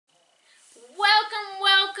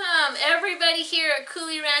everybody here at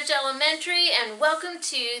Coulee Ranch Elementary, and welcome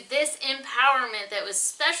to this empowerment that was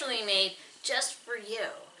specially made just for you.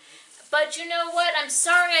 But you know what? I'm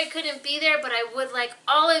sorry I couldn't be there, but I would like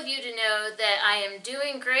all of you to know that I am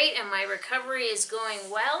doing great and my recovery is going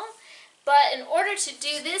well. But in order to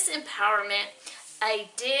do this empowerment, I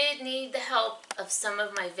did need the help of some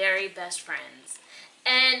of my very best friends.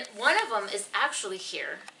 And one of them is actually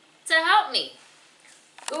here to help me.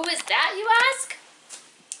 Who is that, you ask?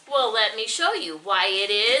 Well, let me show you why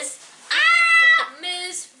it is.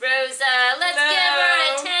 Miss Rosa. Let's give her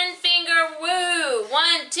a 10-finger woo.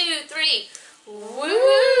 1, 2, 3.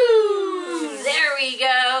 Woo! There we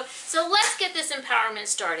go. So let's get this empowerment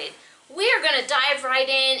started. We are going to dive right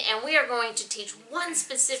in, and we are going to teach one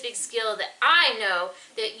specific skill that I know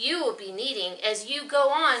that you will be needing as you go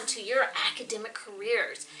on to your academic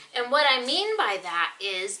careers. And what I mean by that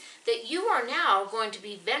is that you are now going to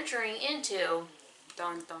be venturing into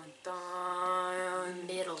dun, dun, dun,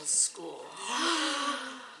 middle school.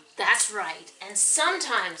 That's right. And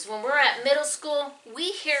sometimes when we're at middle school,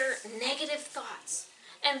 we hear negative thoughts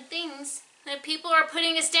and things that people are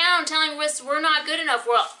putting us down, telling us we're not good enough.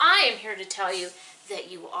 Well, I am here to tell you that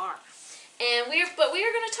you are. And we are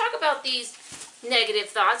going to talk about these negative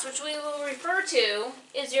thoughts, which we will refer to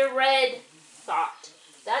as your red thought.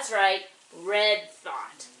 That's right, red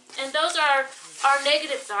thought. And those are our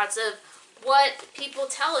negative thoughts of what people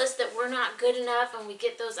tell us that we're not good enough, and we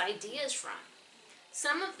get those ideas from.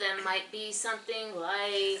 Some of them might be something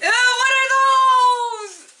like... Ew, what are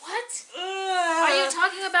those? What? Are you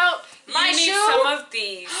talking about my shoe? You need some of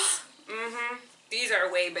these. These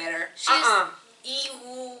are way better.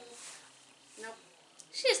 Ew. Nope.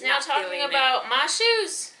 She's now talking about my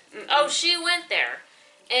shoes. Oh, she went there.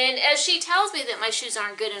 And as she tells me that my shoes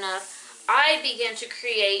aren't good enough, I begin to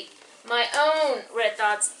create my own red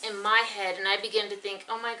thoughts in my head, and I begin to think,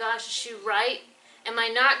 oh my gosh, is she right? Am I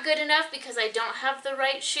not good enough because I don't have the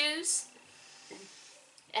right shoes?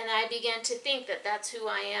 And I begin to think that that's who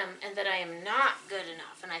I am and that I am not good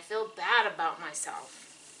enough, and I feel bad about myself.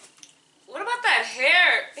 What about that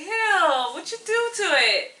hair? Ew, what'd you do to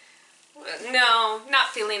it? No, not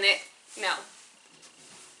feeling it. No.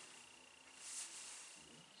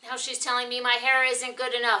 Now she's telling me my hair isn't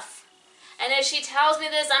good enough. And as she tells me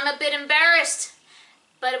this, I'm a bit embarrassed.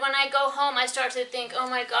 But when I go home, I start to think, oh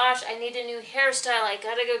my gosh, I need a new hairstyle. I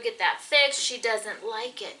gotta go get that fixed. She doesn't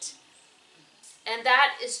like it. And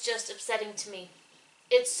that is just upsetting to me.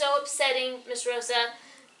 It's so upsetting, Miss Rosa,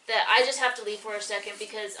 that I just have to leave for a second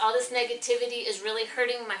because all this negativity is really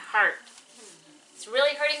hurting my heart. It's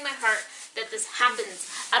really hurting my heart that this happens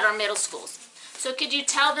at our middle schools. So could you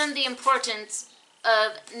tell them the importance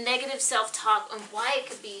of negative self-talk and why it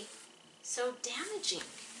could be so damaging?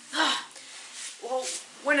 Well,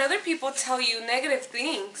 when other people tell you negative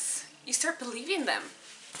things, you start believing them.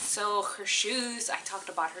 So her shoes, I talked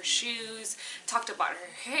about her shoes, talked about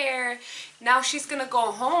her hair. Now she's going to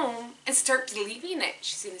go home and start believing it.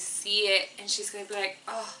 She's going to see it and she's going to be like,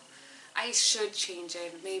 oh, I should change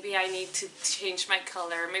it. Maybe I need to change my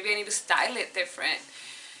color. Maybe I need to style it different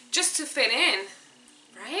just to fit in,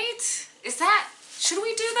 right? Should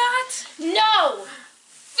we do that? No!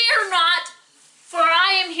 Fear not, for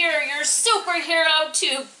I am here, your superhero,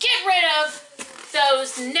 to get rid of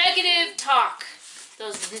those negative talk.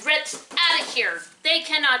 Those reds out of here. They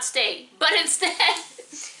cannot stay. But instead,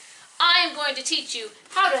 I am going to teach you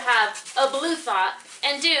how to have a blue thought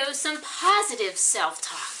and do some positive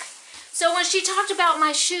self-talk. So when she talked about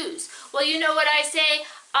my shoes, well, you know what I say?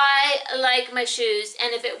 I like my shoes,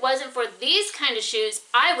 and if it wasn't for these kind of shoes,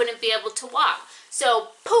 I wouldn't be able to walk. So,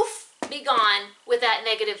 poof, be gone with that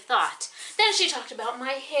negative thought. Then she talked about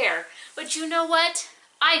my hair. But you know what?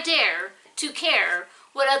 I dare to care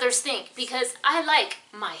what others think because I like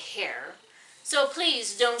my hair. So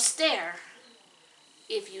please don't stare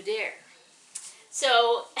if you dare.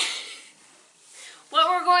 So, what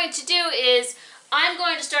we're going to do is I'm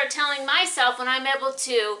going to start telling myself when I'm able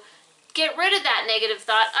to get rid of that negative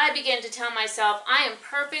thought, I begin to tell myself I am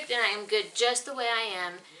perfect and I am good just the way I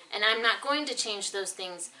am, and I'm not going to change those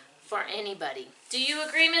things for anybody. Do you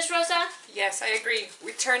agree, Miss Rosa? Yes, I agree.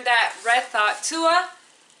 We turned that red thought to a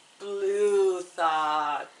blue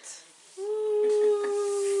thought.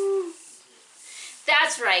 Ooh.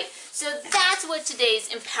 That's right. So that's what today's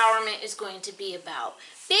empowerment is going to be about.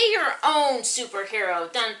 Be your own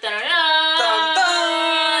superhero. Dun, dun, dun, dun. Dun,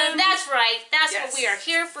 dun. That's right. That's Yes. what we are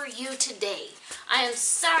here for you today. I am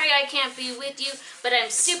sorry I can't be with you, but I'm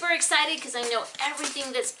super excited because I know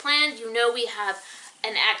everything that's planned. You know we have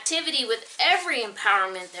an activity with every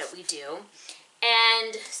empowerment that we do.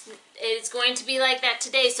 And it's going to be like that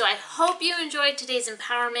today. So I hope you enjoyed today's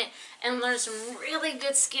empowerment and learned some really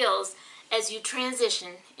good skills as you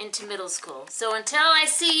transition into middle school. So until I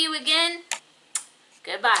see you again,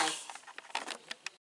 goodbye.